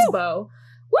Sappho and Lesbo.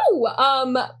 Woo!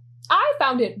 I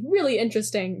found it really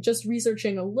interesting just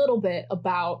researching a little bit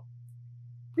about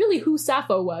really who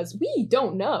Sappho was. We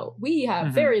don't know. We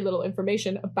have very little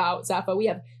information about Sappho. We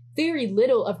have very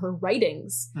little of her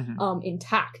writings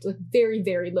intact, like very,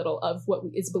 very little of what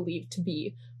is believed to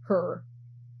be her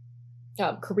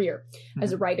career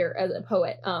as a writer, as a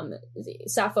poet.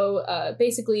 Sappho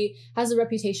basically has a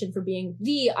reputation for being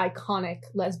the iconic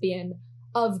lesbian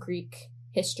of Greek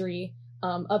history,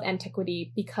 of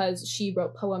antiquity, because she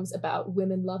wrote poems about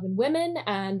women loving women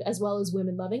and as well as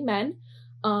women loving men.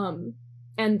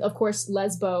 And of course,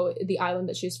 Lesbo, the island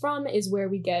that she's from, is where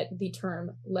we get the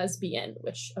term lesbian,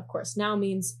 which of course now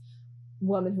means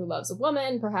woman who loves a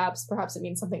woman. Perhaps it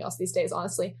means something else these days,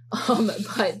 honestly.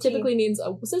 But typically means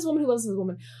a cis woman who loves a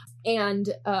woman. And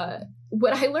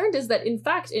what I learned is that in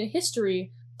fact, in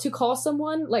history, to call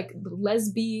someone like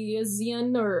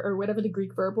lesbian or whatever the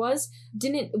Greek verb was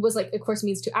like, of course,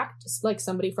 means to act like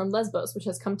somebody from Lesbos, which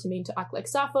has come to mean to act like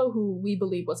Sappho, who we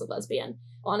believe was a lesbian.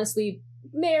 Honestly,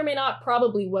 may or may not,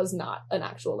 probably was not an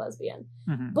actual lesbian.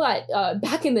 But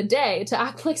back in the day, to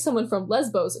act like someone from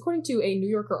Lesbos, according to a New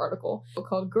Yorker article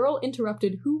called Girl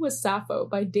Interrupted, Who Was Sappho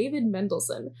by David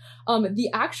Mendelsohn, the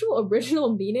actual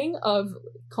original meaning of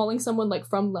calling someone like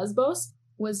from Lesbos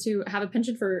was to have a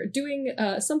penchant for doing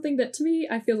something that to me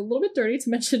I feel a little bit dirty to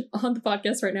mention on the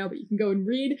podcast right now, but you can go and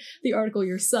read the article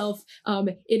yourself.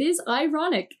 It is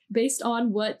ironic based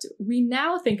on what we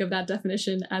now think of that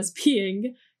definition as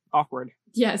being awkward.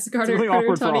 Yes, Carter. It's really Carter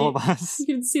awkward Tawny, for all of us. You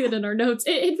can see it in our notes.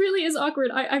 It really is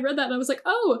awkward. I read that and I was like,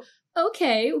 oh,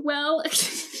 okay, well,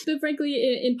 but frankly,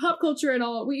 in pop culture and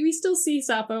all, we still see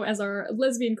Sappho as our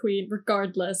lesbian queen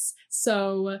regardless,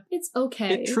 so it's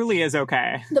okay. It truly is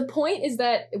okay. The point is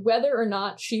that whether or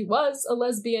not she was a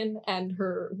lesbian and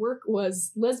her work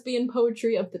was lesbian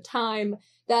poetry of the time,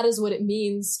 that is what it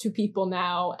means to people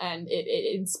now, and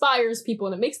it inspires people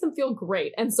and it makes them feel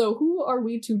great. And so who are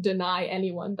we to deny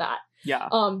anyone that? Yeah.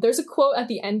 There's a quote at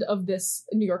the end of this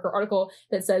New Yorker article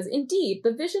that says, "Indeed,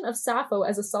 the vision of Sappho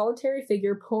as a solitary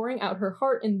figure pouring out her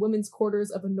heart in women's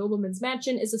quarters of a nobleman's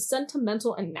mansion is a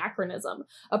sentimental anachronism,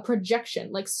 a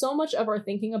projection, like so much of our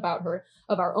thinking about her,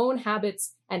 of our own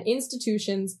habits and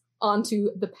institutions onto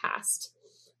the past."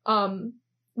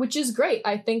 Which is great.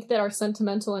 I think that our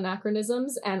sentimental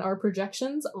anachronisms and our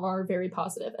projections are very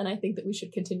positive, and I think that we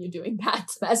should continue doing that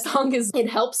as long as it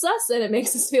helps us and it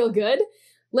makes us feel good.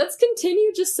 Let's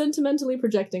continue just sentimentally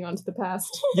projecting onto the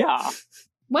past. Yeah.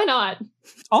 Why not?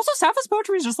 Also, Sappho's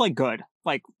poetry is just, like, good.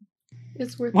 Like,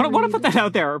 It's worth want to reading. put that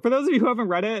out there for those of you who haven't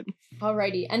read it.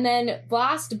 Alrighty. And then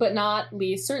last but not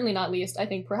least, certainly not least, I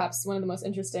think perhaps one of the most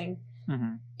interesting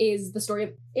is the story of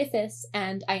Iphis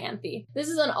and Ianthe. This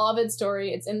is an Ovid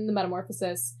story. It's in the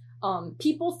Metamorphosis.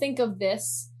 People think of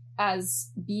this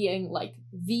as being like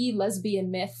the lesbian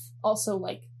myth, also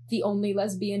like the only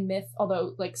lesbian myth,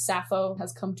 although like Sappho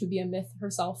has come to be a myth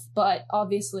herself. But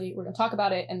obviously we're going to talk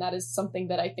about it, and that is something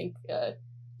that I think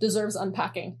deserves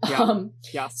unpacking.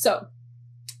 Yeah. So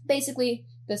basically,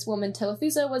 this woman,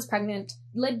 Telethusa, was pregnant.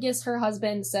 Lidgis, her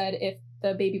husband, said if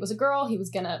the baby was a girl, he was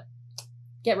gonna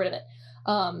get rid of it.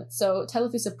 So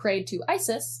Telethusa prayed to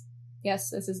Isis.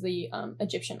 Yes, this is the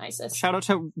Egyptian Isis. Shout out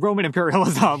to Roman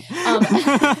imperialism.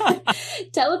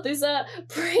 Telethusa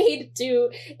prayed to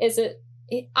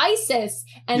Isis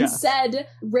and said,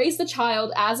 raise the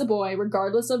child as a boy,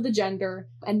 regardless of the gender,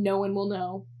 and no one will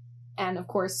know. And of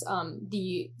course,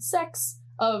 the sex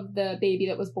of the baby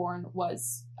that was born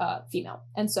was female.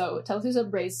 And so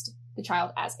Telethusa raised the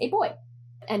child as a boy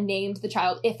and named the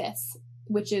child Iphis,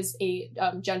 which is a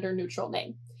gender-neutral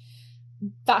name.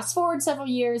 Fast forward several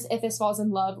years, Iphis falls in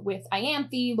love with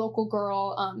Ianthe, local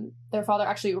girl. Their father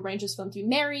actually arranges for them to be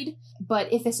married,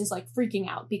 but Iphis is like freaking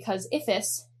out because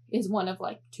Iphis is one of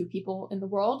like 2 people in the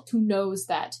world who knows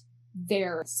that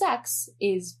their sex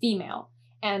is female.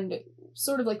 And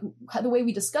sort of like the way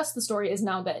we discuss the story is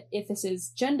now that Iphis's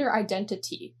gender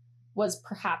identity was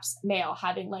perhaps male,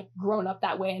 having like grown up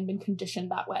that way and been conditioned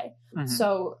that way.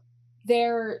 So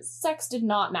their sex did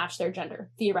not match their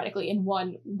gender, theoretically, in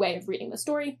one way of reading the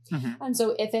story. And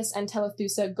so Iphis and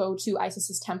Telethusa go to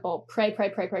Isis's temple, pray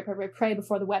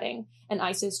before the wedding, and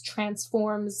Isis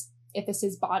transforms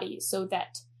Iphis's body so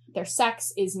that their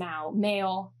sex is now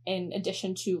male in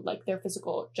addition to like their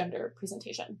physical gender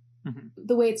presentation.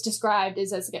 The way it's described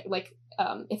is as like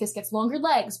Iphis gets longer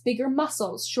legs, bigger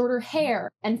muscles, shorter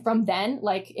hair, and from then,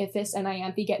 like Iphis and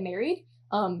Ianthe get married.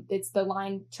 It's the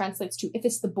line translates to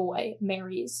Iphis the boy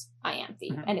marries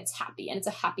Ianthe, and it's happy, and it's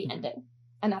a happy ending,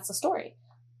 and that's the story.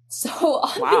 So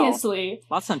obviously,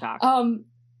 lots to unpack.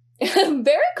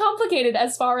 Very complicated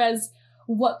as far as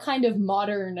what kind of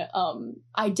modern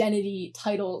identity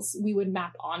titles we would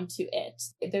map onto it.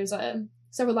 There's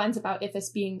several lines about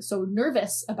Iphis being so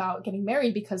nervous about getting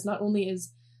married because not only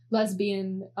is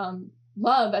lesbian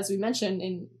love, as we mentioned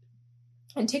in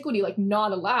antiquity, like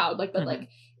not allowed, like but like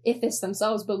Iphis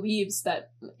themselves believes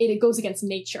that it goes against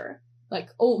nature, like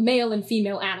male and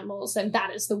female animals, and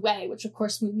that is the way, which of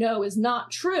course we know is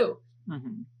not true.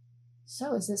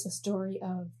 So is this a story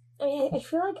of? I mean, I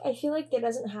feel like there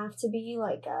doesn't have to be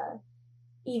like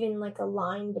even like a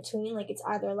line between, like it's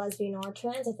either lesbian or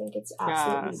trans. I think it's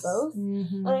absolutely both.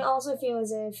 And I also feel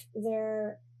as if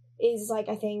there is like,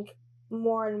 I think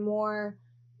more and more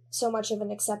so much of an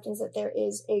acceptance that there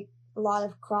is a lot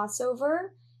of crossover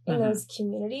in those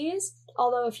communities.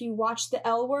 Although if you watch the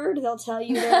L Word, they'll tell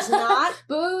you there's not.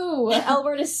 Boo! The L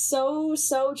Word is so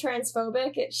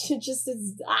transphobic. It just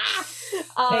is.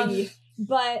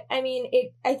 But I mean,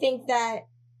 I think that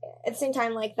at the same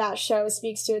time, like that show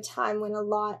speaks to a time when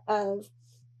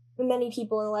many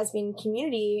people in the lesbian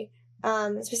community,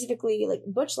 specifically like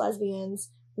butch lesbians,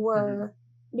 were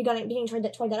beginning to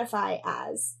identify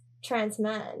as trans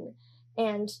men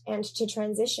and to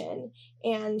transition,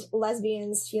 and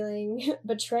lesbians feeling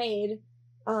betrayed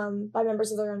by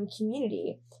members of their own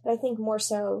community. But I think more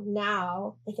so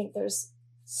now, I think there's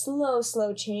slow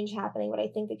change happening, but I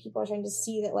think that people are trying to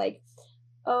see that like,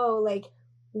 oh, like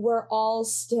we're all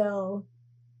still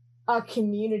a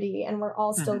community and we're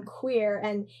all still queer,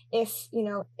 and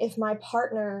if my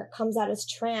partner comes out as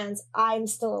trans, I'm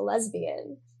still a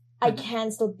lesbian. I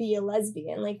can still be a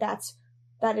lesbian. Like that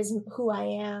is who I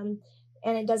am.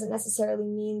 And it doesn't necessarily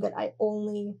mean that I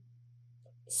only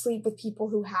sleep with people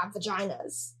who have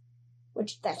vaginas,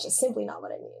 which that's just simply not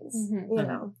what it means, you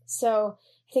know? So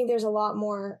I think there's a lot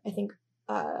more, I think,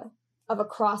 of a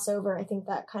crossover. I think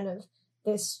that kind of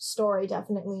this story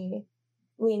definitely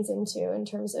leans into in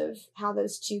terms of how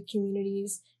those 2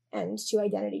 communities and 2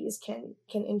 identities can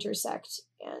intersect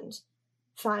and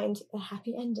find a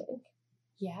happy ending.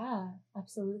 Yeah,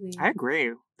 absolutely. I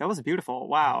agree. That was beautiful.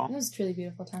 Wow. It was truly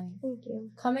beautiful, Tony. Thank you.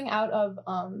 Coming out of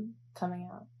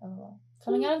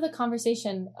the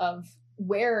conversation of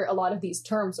where a lot of these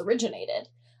terms originated,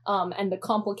 and the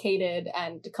complicated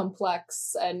and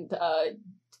complex and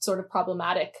sort of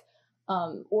problematic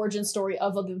origin story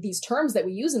of these terms that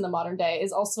we use in the modern day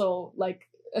is also like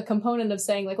a component of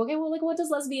saying like, okay, well, like what does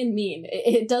lesbian mean?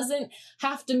 It doesn't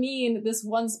have to mean this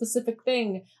one specific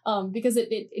thing, because it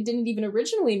didn't even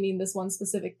originally mean this one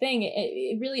specific thing.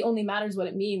 It really only matters what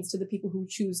it means to the people who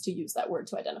choose to use that word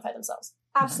to identify themselves.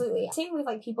 Absolutely. Same with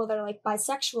like people that are like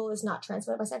bisexual is not trans,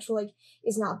 but bisexual like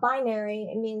is not binary.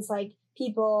 It means like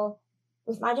people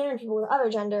with my gender and people with other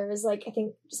genders, like I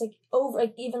think just like over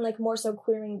like even like more so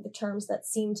queering the terms that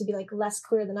seem to be like less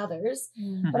queer than others.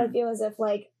 Mm-hmm. But I feel as if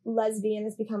like lesbian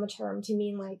has become a term to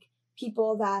mean like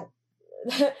people that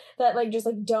that like just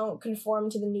like don't conform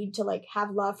to the need to like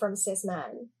have love from cis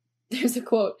men. There's a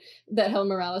quote that Helen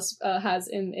Morales has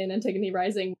in Antigone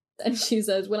Rising, and she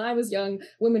says, "When I was young,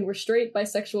 women were straight,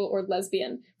 bisexual, or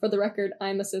lesbian. For the record,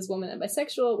 I'm a cis woman and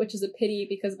bisexual, which is a pity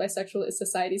because bisexual is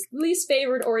society's least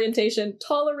favored orientation,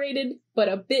 tolerated, but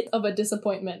a bit of a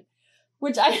disappointment."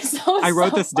 Which I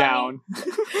wrote this down.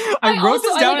 I wrote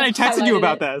this down and I texted you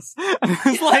about this. I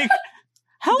was like,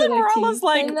 Helen Morales,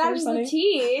 like, and that is the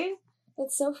tea.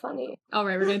 It's so funny. All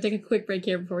right, we're going to take a quick break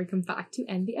here before we come back to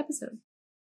end the episode.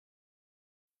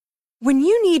 When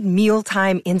you need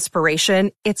mealtime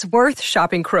inspiration, it's worth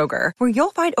shopping Kroger, where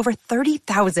you'll find over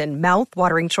 30,000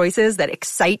 mouth-watering choices that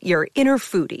excite your inner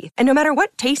foodie. And no matter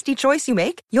what tasty choice you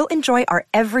make, you'll enjoy our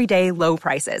everyday low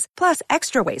prices, plus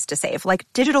extra ways to save, like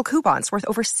digital coupons worth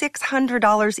over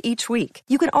 $600 each week.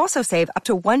 You can also save up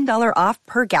to $1 off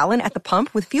per gallon at the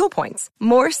pump with fuel points.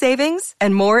 More savings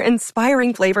and more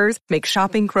inspiring flavors make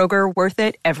shopping Kroger worth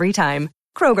it every time.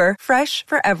 Kroger, fresh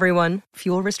for everyone.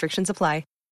 Fuel restrictions apply.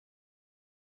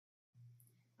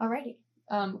 Alrighty.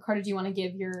 Carter, do you want to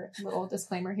give your little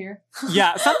disclaimer here?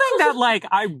 Yeah, something that, like,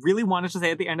 I really wanted to say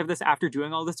at the end of this after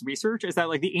doing all this research is that,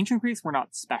 like, the ancient Greeks were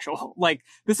not special. Like,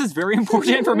 this is very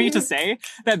important for me to say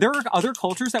that there are other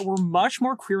cultures that were much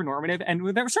more queer normative and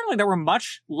that were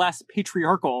much less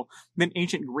patriarchal than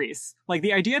ancient Greece. Like,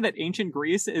 the idea that ancient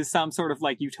Greece is some sort of,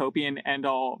 like, utopian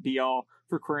end-all, be-all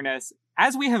for queerness,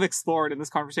 as we have explored in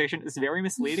this conversation, is very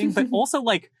misleading, but also,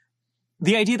 like,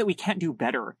 the idea that we can't do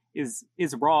better is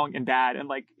wrong and bad and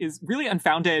like is really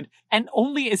unfounded and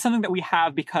only is something that we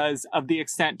have because of the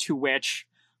extent to which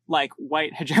like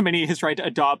white hegemony has tried to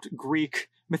adopt Greek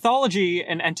mythology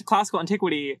and classical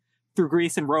antiquity through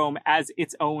Greece and Rome as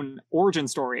its own origin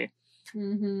story.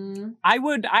 Mm-hmm.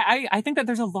 I think that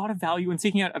there's a lot of value in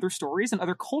seeking out other stories and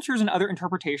other cultures and other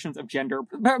interpretations of gender,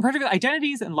 particularly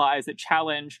identities and lies that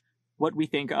challenge what we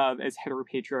think of as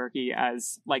heteropatriarchy,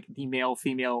 as like the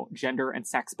male-female gender and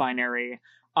sex binary.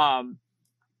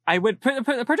 I would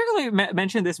particularly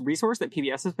mention this resource that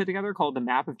PBS has put together called the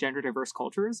Map of Gender Diverse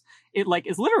Cultures. It like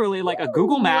is literally like a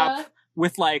Google map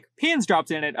with like pins dropped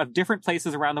in it of different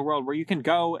places around the world where you can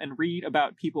go and read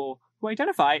about people who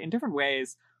identify in different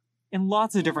ways in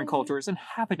lots of different cultures and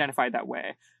have identified that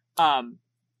way.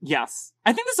 Yes.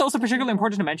 I think this is also particularly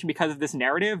important to mention because of this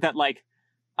narrative that like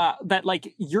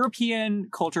European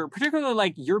culture, particularly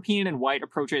like European and white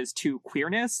approaches to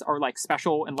queerness are like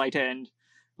special, enlightened,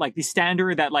 like the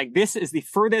standard that like this is the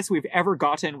furthest we've ever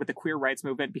gotten with the queer rights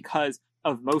movement because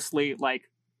of mostly like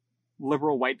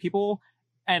liberal white people.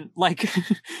 And like,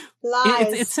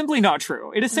 it's simply not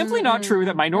true. It is simply not true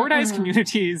that minoritized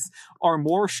communities are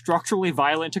more structurally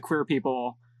violent to queer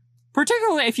people,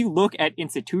 particularly if you look at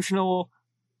institutional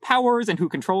powers and who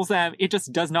controls them. It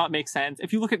just does not make sense.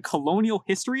 If you look at colonial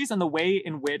histories and the way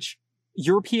in which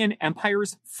European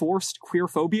empires forced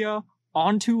queerphobia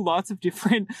onto lots of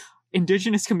different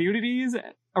indigenous communities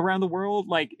around the world,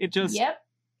 like it just...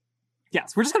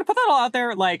 Yes, we're just gonna put that all out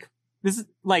there. This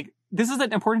is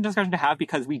an important discussion to have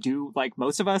because we do, like,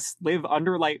 most of us live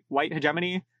under, like, white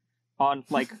hegemony on,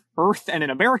 like, Earth and in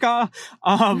America.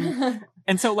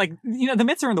 And so, like, you know, the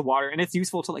myths are in the water and it's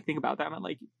useful to, like, think about them and,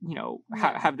 like, you know,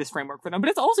 have this framework for them. But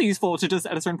it's also useful to just,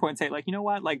 at a certain point, say, like, you know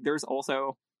what? Like, there's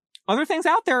also other things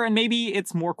out there and maybe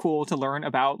it's more cool to learn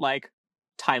about, like,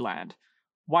 Thailand.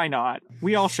 Why not?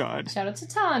 We all should. Shout out to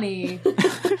Tani.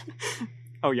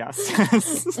 Oh, yes.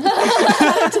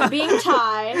 To being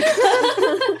Thai.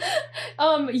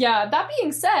 Yeah, that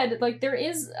being said, like, there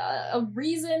is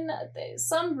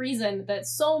some reason that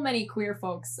so many queer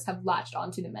folks have latched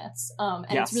onto the myths. And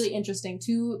It's really interesting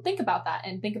to think about that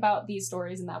and think about these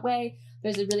stories in that way.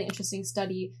 There's a really interesting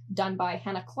study done by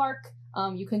Hannah Clark.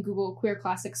 You can Google Queer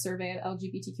Classics Survey of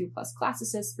LGBTQ plus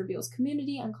classicists reveals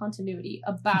community and continuity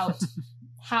about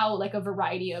how like a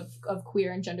variety of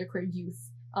queer and genderqueer youth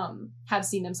have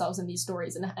seen themselves in these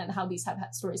stories, and how these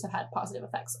stories have had positive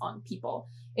effects on people.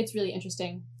 It's really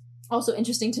interesting. Also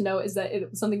interesting to note is that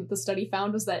something that the study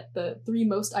found was that the 3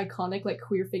 most iconic like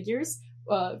queer figures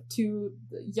to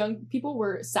young people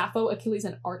were Sappho, Achilles,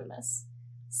 and Artemis.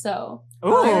 So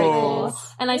very cool.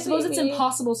 And I suppose it's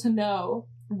impossible to know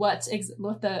what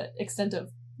the extent of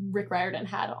Rick Riordan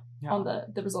had on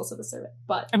the results of the survey.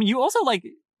 But I mean, you also like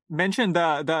mentioned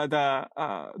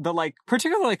the like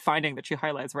particular like finding that she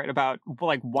highlights, right, about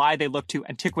like why they look to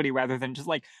antiquity rather than just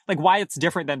like why it's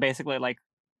different than basically like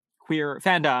queer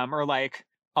fandom or like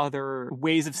other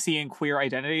ways of seeing queer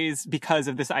identities, because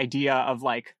of this idea of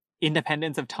like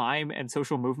independence of time and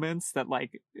social movements that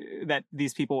like that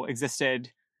these people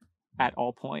existed at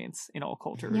all points in all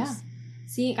cultures. Yeah.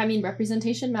 See, I mean,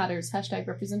 representation matters.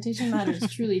 #representation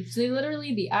matters. Truly. So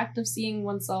literally the act of seeing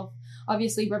oneself.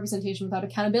 Obviously, representation without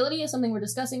accountability is something we're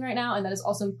discussing right now, and that is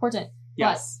also important.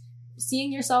 Yes. But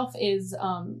seeing yourself is,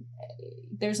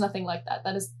 there's nothing like that.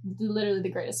 That is literally the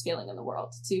greatest feeling in the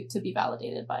world, to be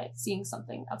validated by seeing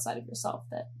something outside of yourself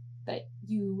that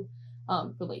you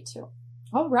relate to.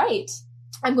 All right.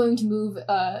 I'm going to move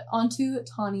on to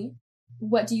Tawny.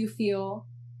 What do you feel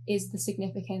is the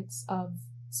significance of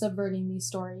subverting these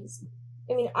stories?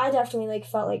 I mean, I definitely like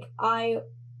felt like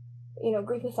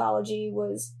Greek mythology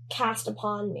was cast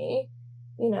upon me,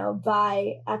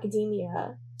 by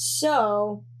academia.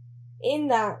 So in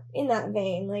that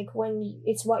vein, like when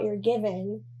it's what you're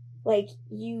given, like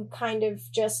you kind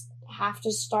of just have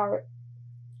to start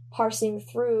parsing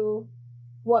through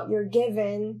what you're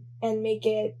given and make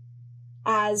it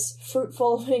as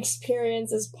fruitful of an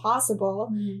experience as possible.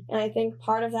 Mm-hmm. And I think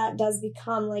part of that does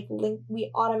become like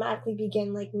we automatically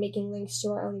begin like making links to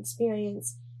our own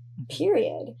experience,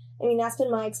 period. I mean, that's been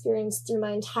my experience through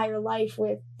my entire life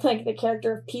with like the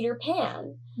character of Peter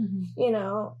Pan,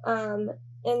 mm-hmm.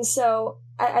 And so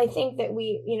I think that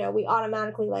we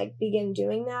automatically like begin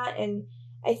doing that. And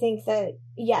I think that,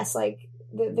 yes, like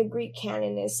the Greek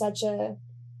canon is such a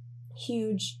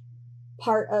huge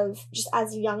part of just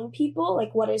as young people,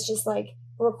 like what is just like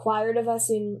required of us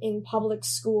in public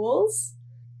schools,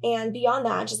 and beyond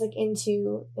that, just like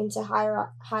into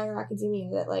higher academia,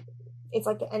 that like it's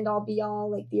like the end all be all,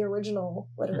 like the original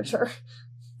literature.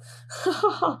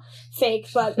 Fake,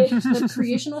 but the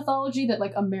creation mythology that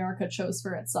like America chose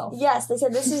for itself. Yes, they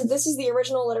said this is the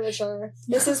original literature.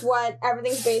 This is what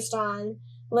everything's based on.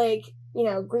 Like,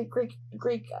 Greek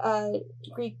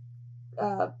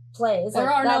plays.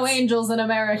 There are no angels in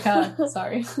America.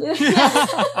 Sorry.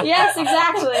 Yes,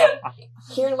 exactly.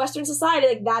 Here in Western society,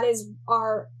 like that is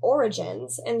our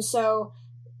origins, and so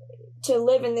to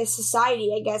live in this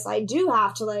society, I guess I do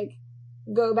have to like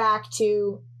go back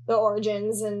to the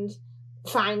origins and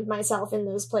find myself in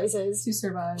those places to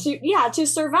survive. To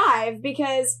survive,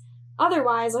 because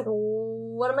otherwise, like,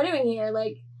 what am I doing here?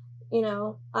 Like,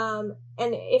 and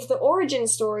if the origin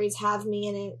stories have me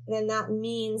in it, then that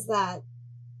means that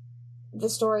the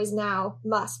stories now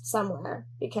must somewhere,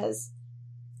 because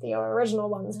the original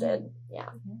ones did. Yeah.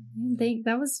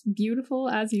 That was beautiful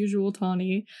as usual,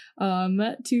 Tawny.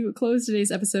 To close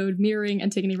today's episode, mirroring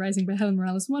Antigone Rising by Helen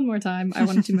Morales one more time, I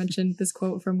wanted to mention this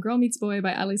quote from Girl Meets Boy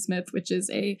by Ali Smith, which is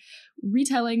a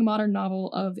retelling modern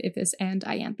novel of Iphis and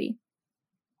Ianthe.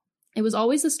 It was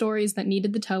always the stories that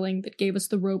needed the telling that gave us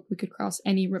the rope we could cross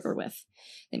any river with.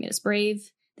 They made us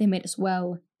brave. They made us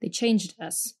well. They changed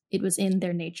us. It was in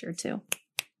their nature, too.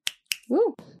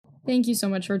 Woo! Thank you so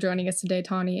much for joining us today,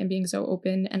 Tawny, and being so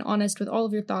open and honest with all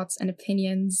of your thoughts and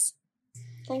opinions.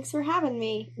 Thanks for having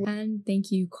me. And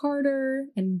thank you, Carter,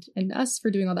 and us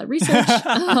for doing all that research.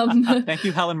 Thank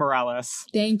you, Helen Morales.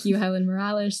 Thank you, Helen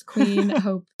Morales, Queen.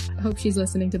 Hope she's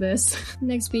listening to this.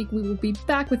 Next week, we will be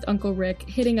back with Uncle Rick,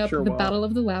 hitting up the Battle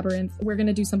of the Labyrinth. We're going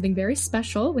to do something very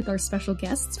special with our special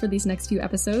guests for these next few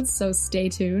episodes, so stay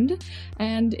tuned.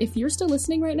 And if you're still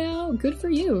listening right now, good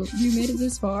for you. You made it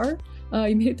this far.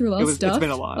 You made it through a lot of stuff. It's been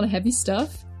a lot of heavy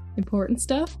stuff. Important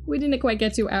stuff. We didn't quite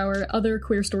get to our other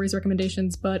queer stories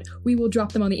recommendations, but we will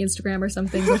drop them on the Instagram or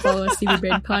something. Go follow us, TV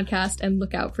Brain Podcast, and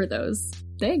look out for those.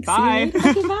 Thanks. Bye.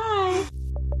 Okay, bye.